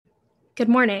Good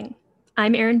morning.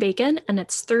 I'm Erin Bacon, and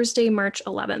it's Thursday, March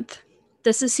 11th.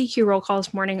 This is CQ Roll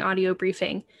Call's morning audio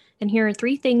briefing, and here are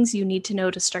three things you need to know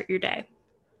to start your day.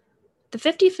 The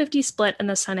 50-50 split in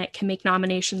the Senate can make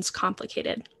nominations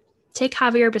complicated. Take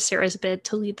Javier Becerra's bid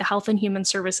to lead the Health and Human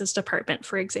Services Department,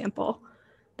 for example.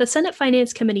 The Senate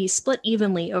Finance Committee split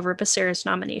evenly over Becerra's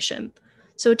nomination,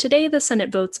 so today the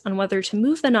Senate votes on whether to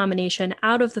move the nomination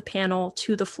out of the panel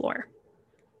to the floor.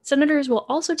 Senators will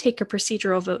also take a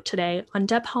procedural vote today on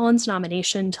Deb Haaland's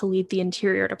nomination to lead the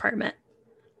Interior Department.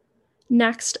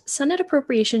 Next, Senate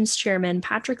Appropriations Chairman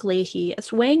Patrick Leahy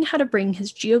is weighing how to bring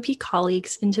his GOP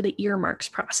colleagues into the earmarks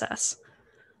process.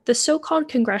 The so-called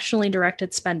congressionally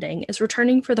directed spending is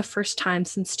returning for the first time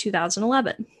since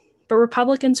 2011, but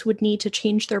Republicans would need to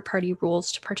change their party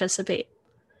rules to participate.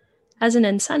 As an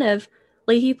incentive,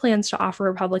 Leahy plans to offer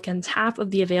Republicans half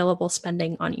of the available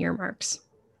spending on earmarks.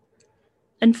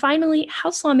 And finally,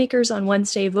 House lawmakers on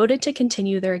Wednesday voted to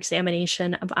continue their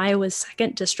examination of Iowa's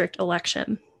 2nd district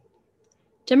election.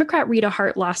 Democrat Rita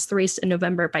Hart lost the race in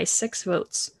November by 6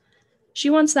 votes. She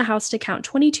wants the House to count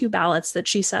 22 ballots that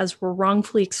she says were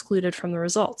wrongfully excluded from the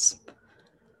results.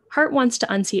 Hart wants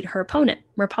to unseat her opponent,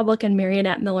 Republican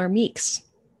Marionette Miller Meeks,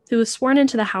 who was sworn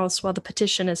into the House while the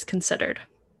petition is considered.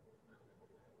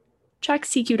 Check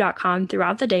CQ.com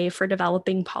throughout the day for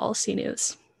developing policy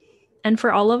news. And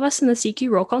for all of us in the CQ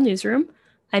Roll Call newsroom,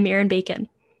 I'm Erin Bacon.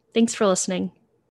 Thanks for listening.